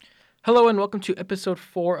Hello and welcome to episode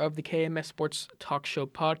 4 of the KMSports Talk Show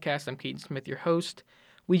podcast. I'm Keaton Smith, your host.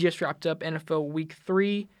 We just wrapped up NFL Week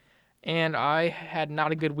 3, and I had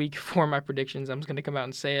not a good week for my predictions. I'm just going to come out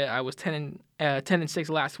and say it. I was 10-6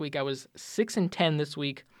 last week. I was 6-10 this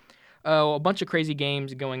week. A bunch of crazy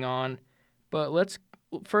games going on. But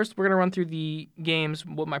first, we're going to run through the games,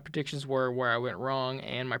 what my predictions were, where I went wrong,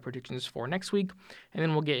 and my predictions for next week. And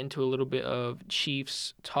then we'll get into a little bit of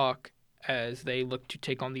Chiefs talk as they look to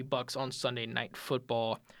take on the Bucs on Sunday Night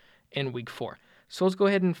Football in Week 4. So let's go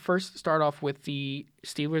ahead and first start off with the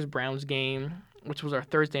Steelers-Browns game, which was our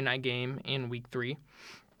Thursday night game in Week 3.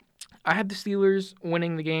 I had the Steelers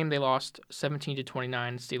winning the game. They lost 17-29.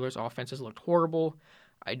 Steelers' offenses looked horrible.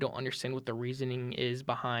 I don't understand what the reasoning is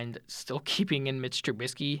behind still keeping in Mitch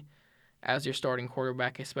Trubisky as your starting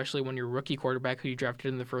quarterback, especially when your rookie quarterback, who you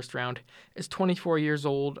drafted in the first round, is 24 years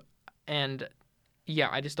old. And yeah,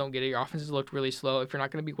 I just don't get it. Your offenses looked really slow. If you're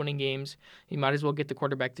not going to be winning games, you might as well get the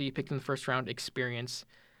quarterback that you picked in the first round experience.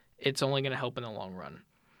 It's only going to help in the long run.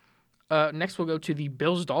 Next, we'll go to the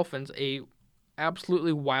Bills-Dolphins, a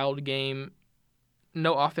absolutely wild game.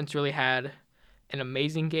 No offense really had an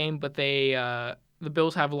amazing game, but the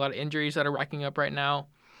Bills have a lot of injuries that are racking up right now.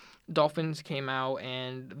 Dolphins came out,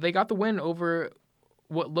 and they got the win over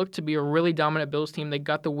what looked to be a really dominant Bills team. They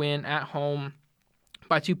got the win at home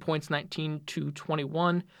by 2 points,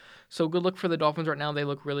 19-21. So good luck for the Dolphins right now. They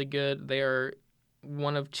look really good. They are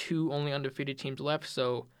one of two only undefeated teams left,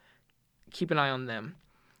 so keep an eye on them.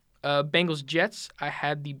 Bengals-Jets, I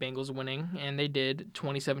had the Bengals winning, and they did,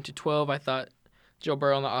 27-12. I thought Joe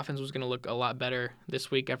Burrow on the offense was going to look a lot better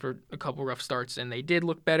this week after a couple rough starts, and they did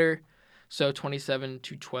look better. So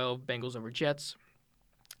 27-12, Bengals over Jets.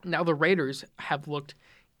 Now the Raiders have looked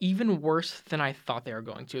even worse than I thought they were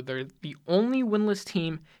going to. They're the only winless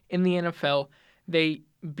team in the NFL. They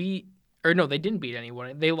didn't beat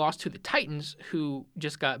anyone. They lost to the Titans, who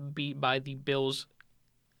just got beat by the Bills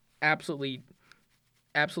absolutely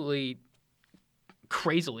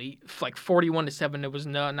crazily, like 41-7. It was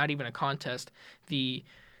not even a contest. The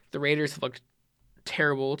Raiders have looked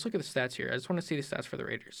terrible. Let's look at the stats here. I just want to see the stats for the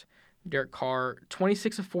Raiders. Derek Carr,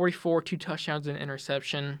 26 of 44, 2 touchdowns and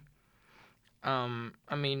interception.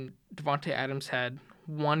 Devontae Adams had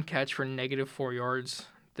one catch for -4 yards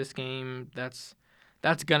this game. That's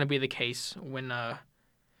gonna be the case when that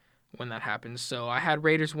happens. So I had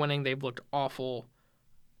Raiders winning. They've looked awful.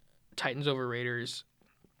 Titans over Raiders.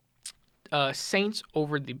 Saints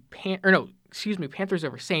over Panthers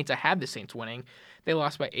over Saints. I had the Saints winning. They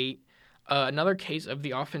lost by 8. Another case of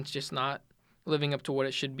the offense just not living up to what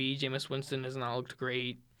it should be. Jameis Winston has not looked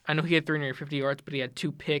great. I know he had 350 yards, but he had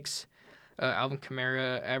 2 picks. Alvin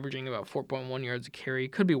Kamara averaging about 4.1 yards a carry.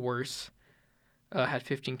 Could be worse. Had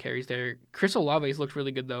 15 carries there. Chris Olave's looked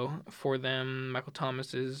really good, though, for them. Michael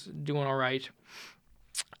Thomas is doing all right.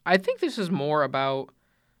 I think this is more about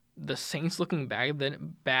the Saints looking bad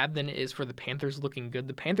than it is for the Panthers looking good.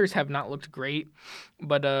 The Panthers have not looked great,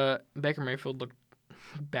 but Baker Mayfield looked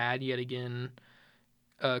bad yet again.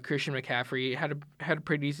 Christian McCaffrey had a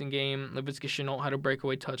pretty decent game. Laviska Shenault had a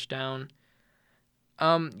breakaway touchdown.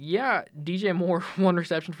 DJ Moore, 1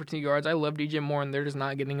 reception for 2 yards. I love DJ Moore, and they're just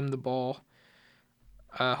not getting him the ball.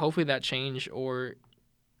 Hopefully that changes, or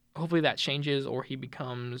he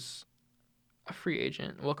becomes a free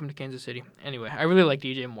agent. Welcome to Kansas City. Anyway, I really like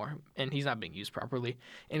DJ Moore, and he's not being used properly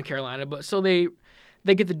in Carolina. But so they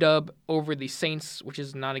get the dub over the Saints, which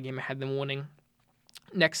is not a game I had them winning.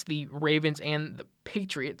 Next, the Ravens and the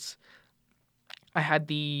Patriots. I had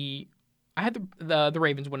the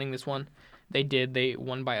Ravens winning this one. They did. They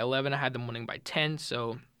won by 11. I had them winning by 10,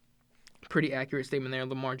 so pretty accurate statement there.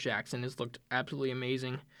 Lamar Jackson has looked absolutely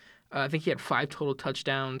amazing. I think he had 5 total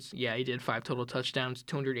touchdowns. Yeah, he did 5 total touchdowns,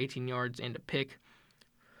 218 yards and a pick.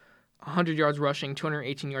 100 yards rushing,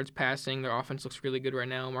 218 yards passing. Their offense looks really good right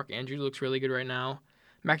now. Mark Andrews looks really good right now.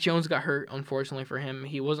 Mac Jones got hurt, unfortunately for him.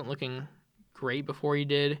 He wasn't looking great before he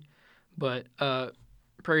did, but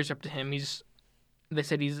prayers up to him. They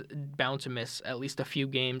said he's bound to miss at least a few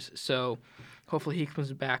games, so hopefully he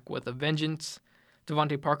comes back with a vengeance.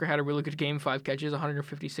 Devontae Parker had a really good game, 5 catches,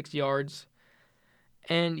 156 yards.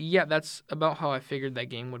 And yeah, that's about how I figured that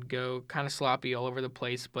game would go. Kind of sloppy all over the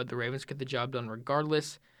place, but the Ravens get the job done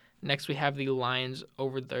regardless. Next, we have the Vikings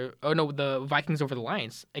over the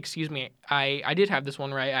Lions. Excuse me. I did have this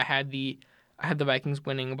one right. I had the Vikings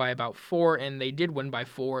winning by about 4, and they did win by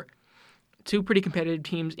 4. 2 pretty competitive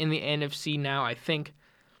teams in the NFC now, I think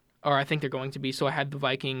they're going to be. So I had the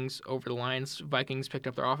Vikings over the Lions. Vikings picked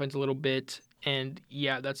up their offense a little bit, and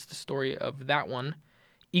yeah, that's the story of that one.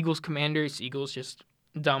 Eagles Commanders. Eagles just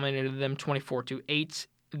dominated them 24-8.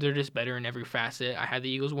 They're just better in every facet. I had the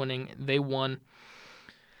Eagles winning. They won.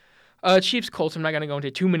 Chiefs Colts. I'm not gonna go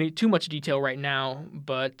into too much detail right now,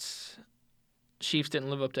 but Chiefs didn't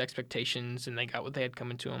live up to expectations, and they got what they had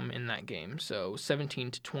coming to them in that game. So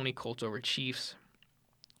 17-20 Colts over Chiefs.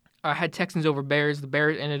 I had Texans over Bears. The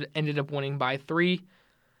Bears ended up winning by 3.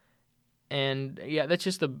 And yeah, that's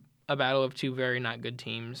just a battle of two very not good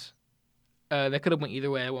teams. That could have went either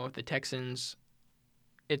way. I went with the Texans.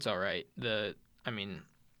 It's all right. That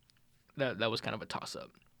was kind of a toss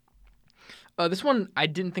up. This one I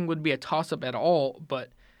didn't think would be a toss up at all, but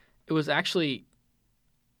it was actually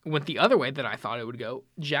went the other way that I thought it would go.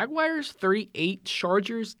 Jaguars 38,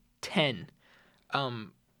 Chargers 10.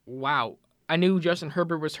 Wow. I knew Justin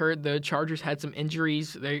Herbert was hurt. The Chargers had some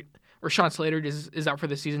injuries. Rashawn Slater is out for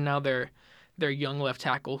the season now. Their young left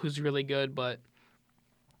tackle who's really good, but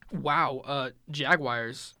wow,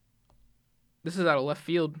 Jaguars. This is out of left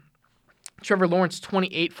field. Trevor Lawrence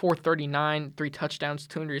 28 for 39, 3 touchdowns,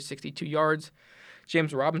 262 yards.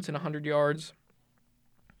 James Robinson 100 yards.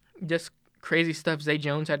 Just crazy stuff. Zay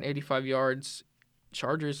Jones had 85 yards.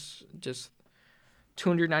 Chargers just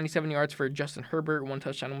 297 yards for Justin Herbert, 1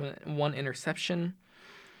 touchdown, 1 interception.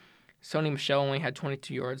 Sony Michel only had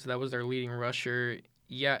 22 yards. That was their leading rusher.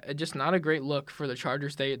 Yeah, just not a great look for the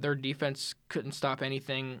Chargers. Their defense couldn't stop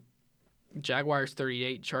anything. Jaguars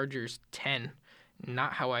 38, Chargers 10.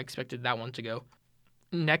 Not how I expected that one to go.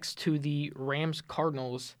 Next to the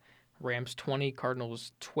Rams-Cardinals. Rams 20,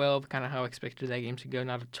 Cardinals 12. Kind of how I expected that game to go.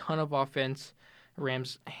 Not a ton of offense.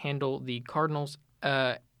 Rams handle the Cardinals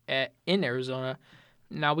in Arizona.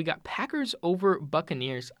 Now we got Packers over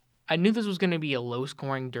Buccaneers. I knew this was going to be a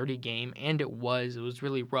low-scoring, dirty game, and it was. It was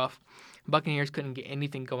really rough. Buccaneers couldn't get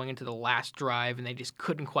anything going into the last drive, and they just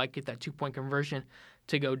couldn't quite get that 2-point conversion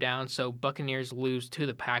to go down. So Buccaneers lose to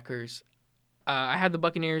the Packers. I had the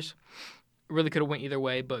Buccaneers. Really could have went either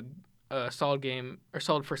way, but a solid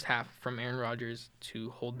first half from Aaron Rodgers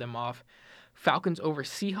to hold them off. Falcons over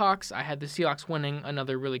Seahawks. I had the Seahawks winning.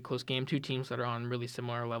 Another really close game. Two teams that are on really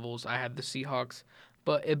similar levels. I had the Seahawks,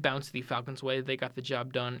 but it bounced the Falcons' way. They got the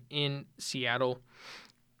job done in Seattle.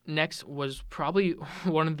 Next was probably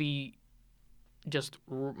one of the just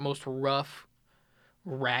most rough,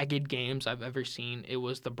 ragged games I've ever seen. It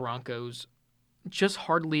was the Broncos just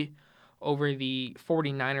hardly over the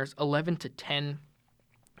 49ers, 11-10.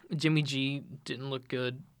 Jimmy G didn't look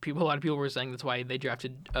good. A lot of people were saying that's why they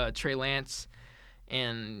drafted Trey Lance,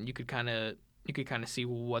 and you could kind of see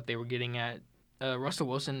what they were getting at. Russell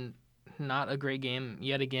Wilson, not a great game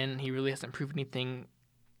yet again. He really hasn't proved anything.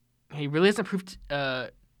 He really hasn't proved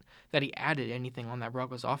that he added anything on that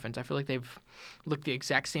Broncos offense. I feel like they've looked the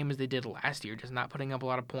exact same as they did last year, just not putting up a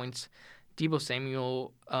lot of points. Deebo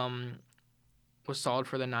Samuel was solid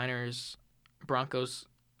for the Niners. Broncos,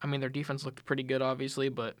 their defense looked pretty good, obviously,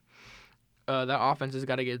 but that offense has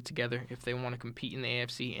got to get it together if they want to compete in the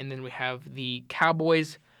AFC. And then we have the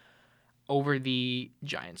Cowboys over the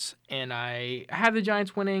Giants. And I had the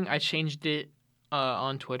Giants winning. I changed it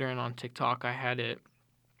on Twitter and on TikTok. I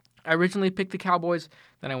originally picked the Cowboys,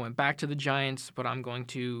 then I went back to the Giants, but I'm going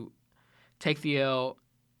to take the L.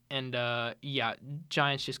 And,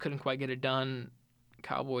 Giants just couldn't quite get it done.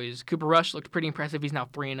 Cowboys. Cooper Rush looked pretty impressive. He's now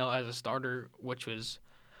 3-0 as a starter, which was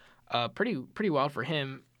pretty wild for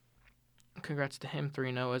him. Congrats to him,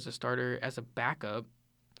 3-0 as a starter, as a backup.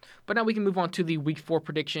 But now we can move on to the Week 4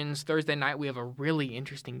 predictions. Thursday night, we have a really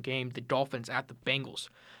interesting game. The Dolphins at the Bengals.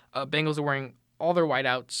 Bengals are wearing all their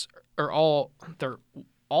whiteouts, or they're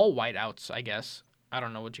all whiteouts, I guess. I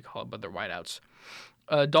don't know what you call it, but they're whiteouts.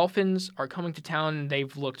 Dolphins are coming to town.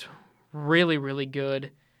 They've looked really, really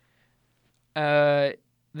good.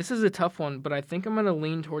 This is a tough one, but I think I'm going to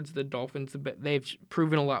lean towards the Dolphins. They've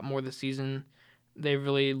proven a lot more this season. They've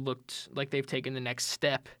really looked like they've taken the next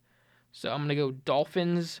step. So I'm going to go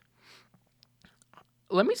Dolphins.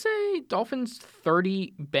 Let me say Dolphins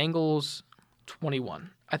 30, Bengals 21.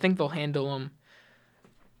 I think they'll handle them,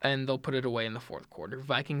 and they'll put it away in the fourth quarter.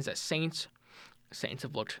 Vikings at Saints. Saints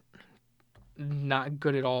have looked not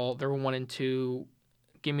good at all. They're 1-2.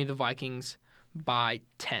 Give me the Vikings by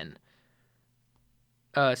 10.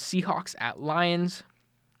 Seahawks at Lions.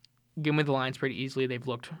 Give me the Lions pretty easily. They've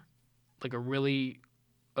looked like a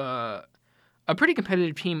pretty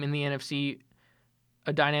competitive team in the NFC.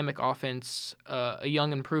 A dynamic offense, a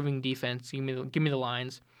young improving defense. Give me the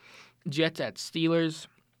Lions. Jets at Steelers.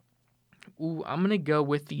 Ooh, I'm gonna go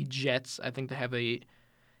with the Jets. I think they have a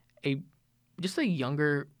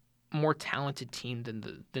younger, more talented team than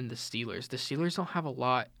the Steelers. The Steelers don't have a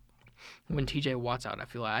lot when TJ Watt's out. I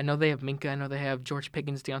feel like I know they have Minka, I know they have George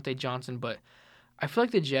Pickens, Deontay Johnson, but I feel like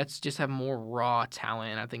the Jets just have more raw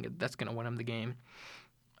talent, and I think that's gonna win them the game.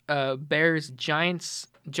 Bears, Giants.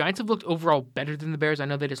 Giants have looked overall better than the Bears. I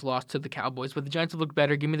know they just lost to the Cowboys, but the Giants have looked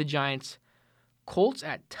better. Give me the Giants. Colts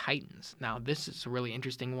at Titans. Now this is a really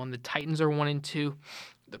interesting one. The Titans are 1-2.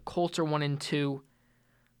 The Colts are 1-2.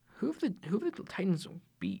 Who have the Titans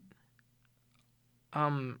beat?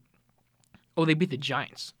 They beat the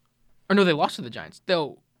Giants. Or no, they lost to the Giants.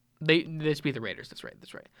 They just beat the Raiders. That's right.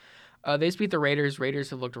 They just beat the Raiders. Raiders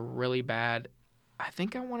have looked really bad. I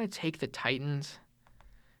think I want to take the Titans.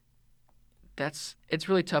 It's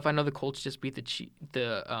really tough. I know the Colts just beat the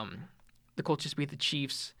Colts just beat the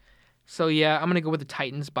Chiefs. So yeah, I'm gonna go with the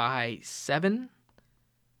Titans by 7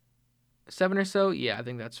 or so. Yeah, I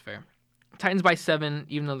think that's fair. Titans by 7,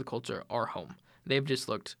 even though the Colts are home. The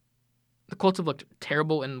Colts have looked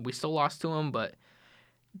terrible, and we still lost to them, but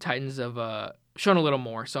Titans have shown a little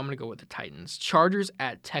more, so I'm gonna go with the Titans. Chargers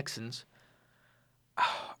at Texans.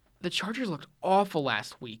 The Chargers looked awful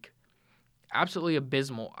last week. Absolutely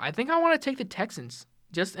abysmal. I think I want to take the Texans,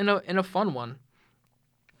 just in a fun one.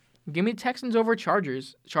 Give me Texans over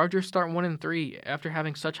Chargers. Chargers start 1-3 after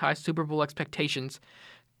having such high Super Bowl expectations.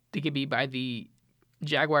 They get beat by the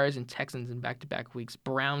Jaguars and Texans in back-to-back weeks.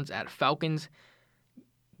 Browns at Falcons.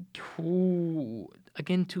 Ooh,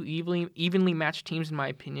 again, two evenly matched teams in my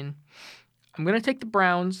opinion. I'm gonna take the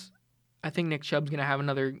Browns. I think Nick Chubb's gonna have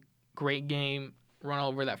another great game. Run all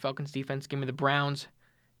over that Falcons defense. Give me the Browns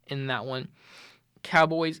in that one.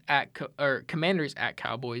 Commanders at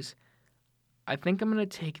Cowboys. I think I'm going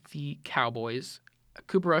to take the Cowboys.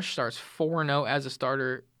 Cooper Rush starts 4-0 as a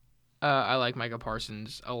starter. I like Micah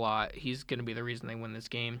Parsons a lot. He's going to be the reason they win this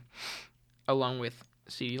game, along with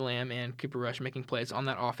CeeDee Lamb and Cooper Rush making plays on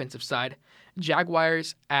that offensive side.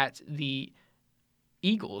 Jaguars at the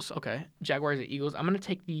Eagles. Okay, Jaguars at Eagles. I'm going to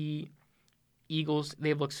take the Eagles.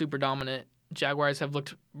 They've looked super dominant. Jaguars have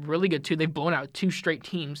looked really good, too. They've blown out 2 straight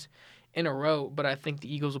teams in a row, but I think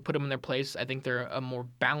the Eagles will put them in their place. I think they're a more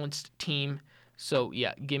balanced team. So,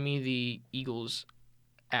 yeah, give me the Eagles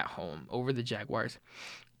at home over the Jaguars.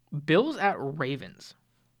 Bills at Ravens.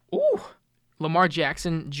 Ooh, Lamar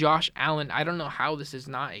Jackson, Josh Allen. I don't know how this is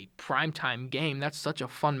not a primetime game. That's such a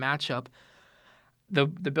fun matchup. The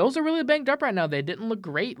Bills are really banged up right now. They didn't look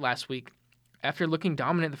great last week. After looking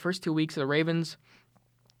dominant the first 2 weeks of the Ravens,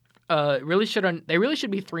 they really should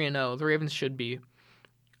be 3-0. The Ravens should be.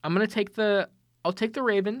 I'll take the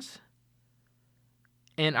Ravens.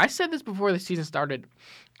 And I said this before the season started.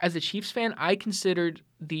 As a Chiefs fan, I considered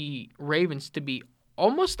the Ravens to be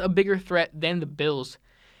almost a bigger threat than the Bills.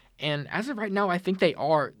 And as of right now, I think they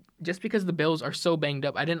are. Just because the Bills are so banged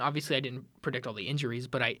up. I didn't predict all the injuries,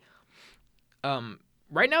 but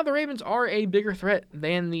right now the Ravens are a bigger threat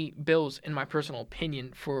than the Bills, in my personal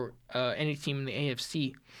opinion, for any team in the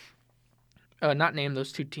AFC. Not name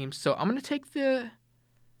those 2 teams. So I'm going to take the...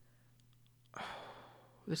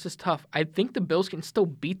 This is tough. I think the Bills can still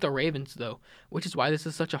beat the Ravens, though, which is why this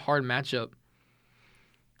is such a hard matchup.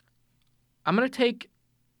 I'm going to take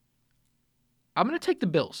the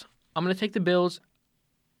Bills. It's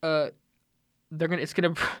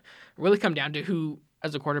going to really come down to who,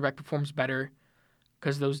 as a quarterback, performs better,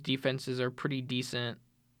 because those defenses are pretty decent.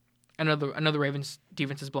 I know the Ravens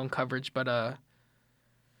defense has blown coverage, but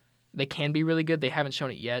they can be really good. They haven't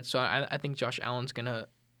shown it yet, so I think Josh Allen's gonna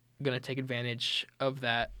take advantage of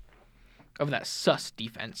that sus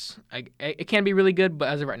defense. It can be really good, but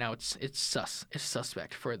as of right now, it's sus. It's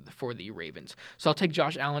suspect for the Ravens. So I'll take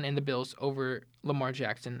Josh Allen and the Bills over Lamar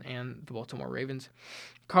Jackson and the Baltimore Ravens.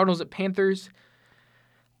 Cardinals at Panthers.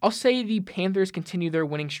 I'll say the Panthers continue their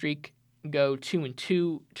winning streak, go 2-2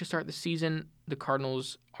 to start the season. The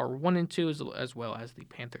Cardinals are 1-2 as well as the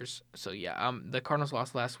Panthers. So yeah, the Cardinals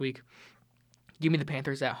lost last week. Give me the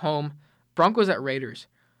Panthers at home. Broncos at Raiders.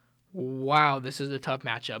 Wow, this is a tough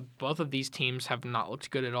matchup. Both of these teams have not looked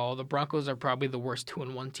good at all. The Broncos are probably the worst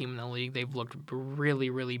 2-1 team in the league. They've looked really,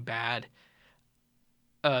 really bad.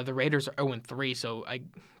 The Raiders are 0-3, so I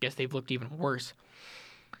guess they've looked even worse.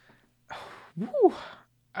 Woo.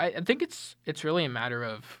 I think it's really a matter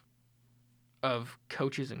of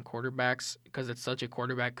coaches and quarterbacks, because it's such a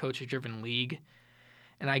quarterback coach-driven league.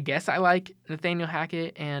 And I guess I like Nathaniel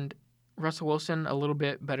Hackett and Russell Wilson a little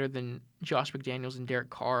bit better than Josh McDaniels and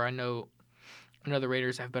Derek Carr. I know the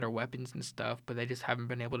Raiders have better weapons and stuff, but they just haven't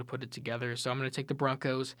been able to put it together. So I'm going to take the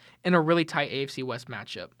Broncos in a really tight AFC West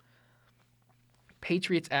matchup.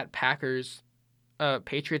 Patriots at Packers.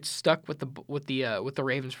 Patriots stuck with the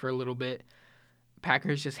Ravens for a little bit.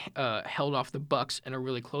 Packers just held off the Bucs in a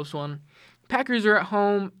really close one. Packers are at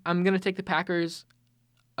home. I'm going to take the Packers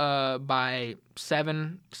by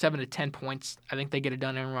 7 to 10 points. I think they get it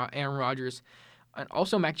done. Aaron Rodgers. And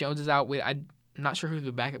also, Mac Jones is out. I'm not sure who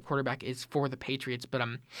the backup quarterback is for the Patriots, but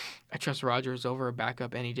I trust Rodgers over a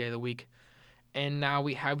backup any day of the week. And now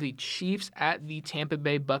we have the Chiefs at the Tampa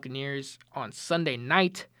Bay Buccaneers on Sunday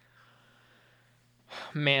night.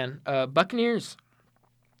 Man, Buccaneers,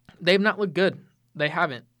 they've not looked good. They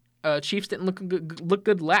haven't. Chiefs didn't look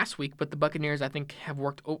good last week, but the Buccaneers, I think, have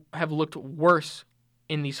looked worse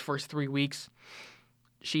in these first 3 weeks.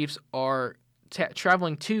 Chiefs are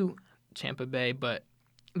traveling to Tampa Bay, but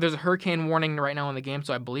there's a hurricane warning right now in the game,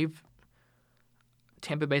 so I believe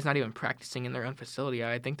Tampa Bay's not even practicing in their own facility.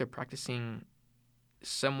 I think they're practicing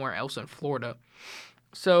somewhere else in Florida.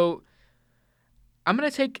 So I'm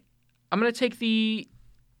gonna take the,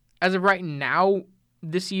 as of right now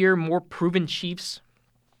this year, more proven Chiefs.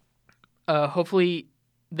 Hopefully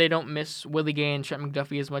they don't miss Willie Gay and Trent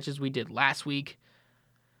McDuffie as much as we did last week.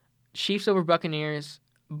 Chiefs over Buccaneers,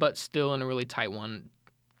 but still in a really tight one.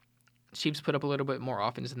 Chiefs put up a little bit more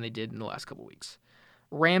offense than they did in the last couple weeks.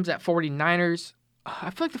 Rams at 49ers. I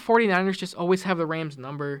feel like the 49ers just always have the Rams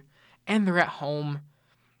number, and they're at home.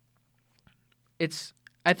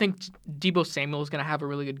 I think Deebo Samuel is going to have a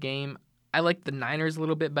really good game. I like the Niners a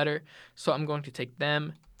little bit better, so I'm going to take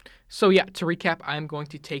them. So, yeah, to recap, I'm going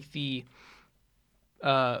to take the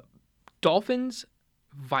Dolphins,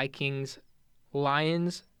 Vikings,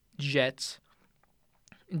 Lions, Jets,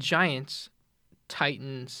 Giants,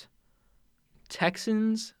 Titans,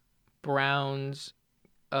 Texans, Browns,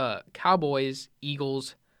 Cowboys,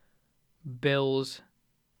 Eagles, Bills,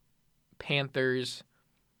 Panthers,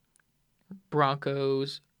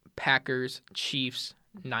 Broncos, Packers, Chiefs,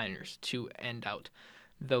 Niners to end out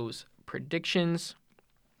those predictions.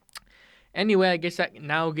 Anyway, I guess that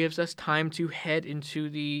now gives us time to head into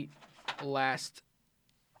the last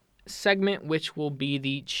segment, which will be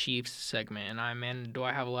the Chiefs segment. And do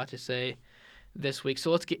I have a lot to say this week?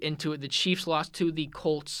 So let's get into it. The Chiefs lost to the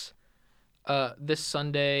Colts this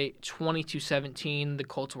Sunday, 20-17. The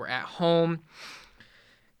Colts were at home.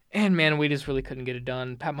 And, man, we just really couldn't get it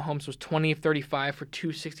done. Pat Mahomes was 20 of 35 for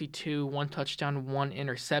 262, 1 touchdown, 1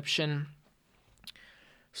 interception.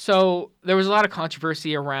 So there was a lot of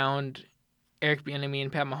controversy around Eric Bieniemy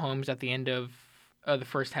and Pat Mahomes at the end of the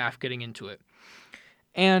first half getting into it.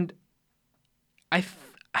 And a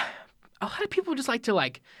lot of people just like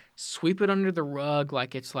to, sweep it under the rug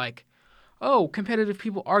like it's like, oh, competitive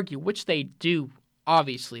people argue, which they do,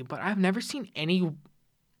 obviously. But I've never seen any...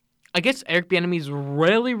 I guess Eric Bieniemy is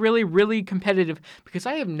really, really, really competitive because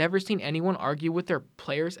I have never seen anyone argue with their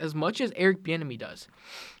players as much as Eric Bieniemy does.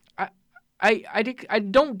 I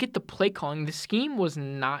don't get the play calling. The scheme was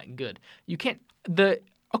not good. Eric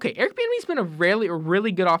Bieniemy's been a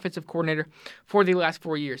really good offensive coordinator for the last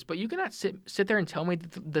 4 years, but you cannot sit there and tell me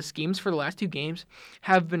that the schemes for the last 2 games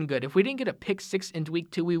have been good. If we didn't get a pick 6 in week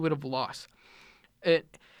 2, we would have lost.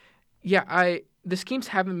 The schemes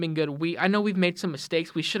haven't been good. I know we've made some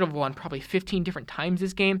mistakes. We should have won probably 15 different times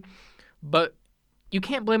this game, but you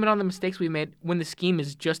can't blame it on the mistakes we made when the scheme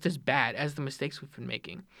is just as bad as the mistakes we've been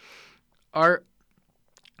making. Our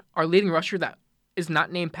leading rusher that is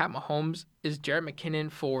not named Pat Mahomes is Jarrett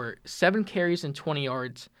McKinnon for 7 carries and 20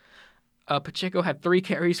 yards. Pacheco had 3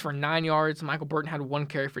 carries for 9 yards. Michael Burton had 1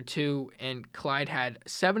 carry for 2, and Clyde had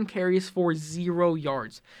 7 carries for 0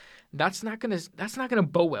 yards. That's not gonna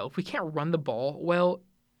bow well. If we can't run the ball well,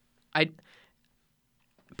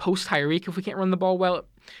 post Tyreek, if we can't run the ball well,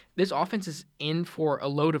 this offense is in for a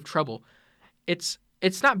load of trouble. It's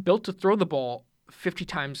not built to throw the ball 50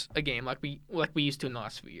 times a game like we used to in the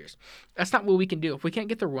last few years. That's not what we can do. If we can't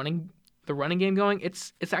get the running game going,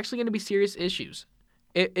 it's actually going to be serious issues.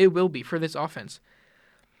 It will be for this offense.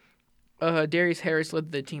 Darius Harris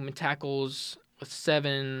led the team in tackles with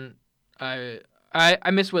 7. I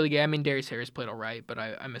miss Willie Gay. I mean, Darius Harris played all right, but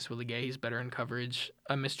I miss Willie Gay. He's better in coverage.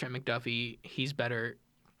 I miss Trent McDuffie. He's better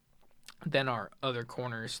than our other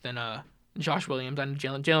corners, than Josh Williams. And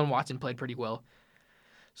Jalen Watson played pretty well.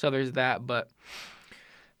 So there's that. But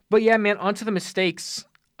yeah, man, on to the mistakes.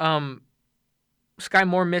 Sky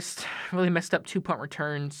Moore really messed up 2 punt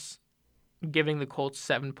returns, giving the Colts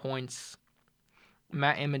 7 points.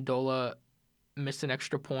 Matt Amendola missed an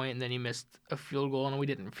extra point, and then he missed a field goal, and we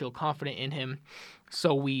didn't feel confident in him.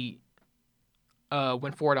 So we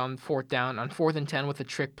went for it on 4th down. On 4th and 10 with a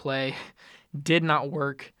trick play. Did not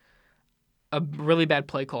work. A really bad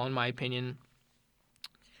play call, in my opinion.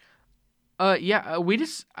 I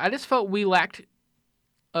just felt we lacked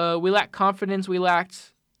confidence. I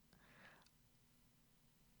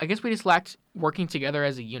guess we just lacked working together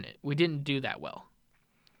as a unit. We didn't do that well.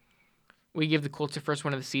 We gave the Colts their first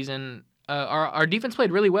win of the season. Our defense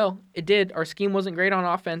played really well. It did. Our scheme wasn't great on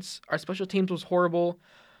offense. Our special teams was horrible.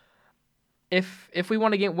 if we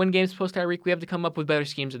want to win games post Tyreek, we have to come up with better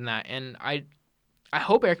schemes than that. And I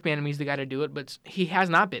hope Eric Bieniemy is the guy to do it, but he has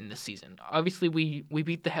not been this season. Obviously, we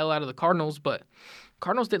beat the hell out of the Cardinals, but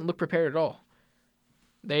Cardinals didn't look prepared at all.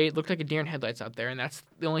 They looked like a deer in headlights out there, and that's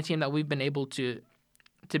the only team that we've been able to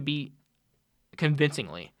beat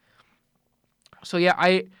convincingly. So yeah,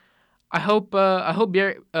 I hope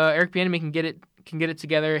Eric Bieniemy can get it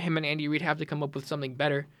together. Him and Andy Reid have to come up with something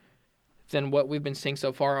better than what we've been seeing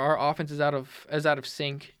so far. Our offense is out of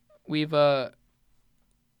sync. We haven't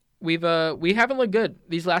looked good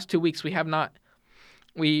these last 2 weeks. We have not.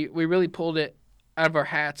 We really pulled it out of our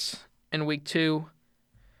hats in week 2.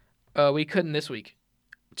 We couldn't this week.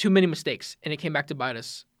 Too many mistakes, and it came back to bite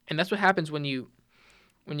us. And that's what happens when you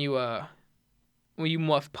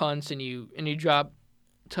muff punts and you drop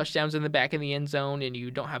touchdowns in the back of the end zone and you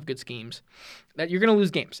don't have good schemes. That you're going to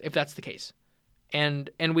lose games if that's the case. And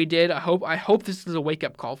we did. I hope this is a wake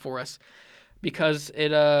up call for us, because it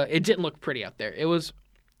didn't look pretty out there. It was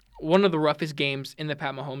one of the roughest games in the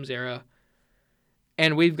Pat Mahomes era,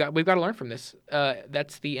 and we've got to learn from this.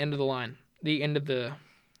 That's the end of the line, the end of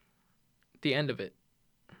it.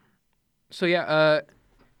 So yeah,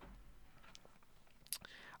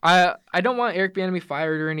 I don't want Eric Bieniemy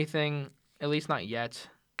fired or anything, at least not yet.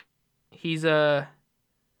 He was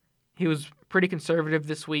pretty conservative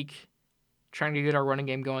this week, trying to get our running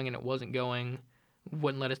game going, and it wasn't going.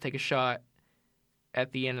 Wouldn't let us take a shot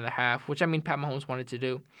at the end of the half, which, I mean, Pat Mahomes wanted to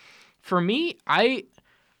do. For me,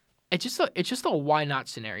 it's just a why not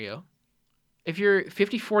scenario. If you're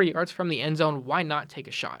 50, 40 yards from the end zone, why not take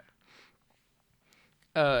a shot?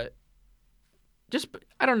 I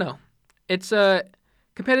don't know. It's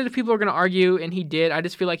competitive people are going to argue, and he did. I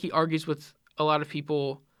just feel like he argues with a lot of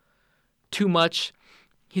people too much.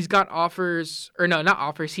 He's got offers, or no, not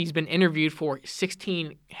offers. He's been interviewed for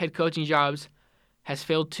 16 head coaching jobs, has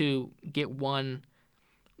failed to get one.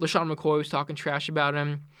 LaShawn McCoy was talking trash about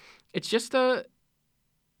him. It's just I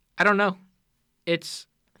don't know. I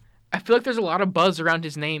feel like there's a lot of buzz around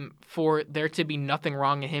his name for there to be nothing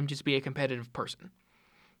wrong and him just be a competitive person.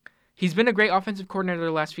 He's been a great offensive coordinator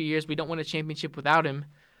the last few years. We don't win a championship without him,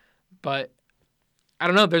 but I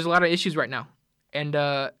don't know. There's a lot of issues right now, and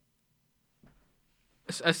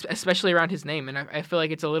especially around his name. And I feel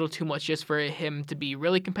like it's a little too much just for him to be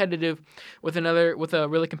really competitive with a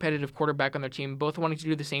really competitive quarterback on their team, both wanting to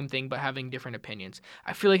do the same thing but having different opinions.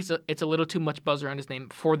 I feel like it's a little too much buzz around his name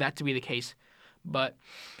for that to be the case. But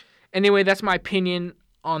anyway, that's my opinion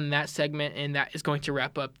on that segment, and that is going to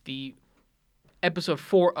wrap up the episode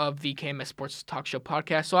 4 of the KMS Sports Talk Show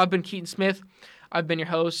podcast. So I've been Keaton Smith. I've been your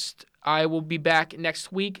host. I will be back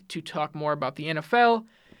next week to talk more about the NFL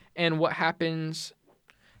and what happens.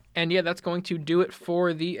 And yeah, that's going to do it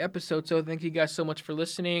for the episode. So thank you guys so much for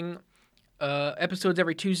listening. Episodes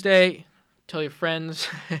every Tuesday. Tell your friends.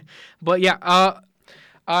 But yeah,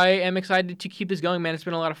 I am excited to keep this going, man. It's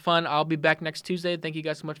been a lot of fun. I'll be back next Tuesday. Thank you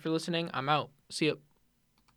guys so much for listening. I'm out. See you.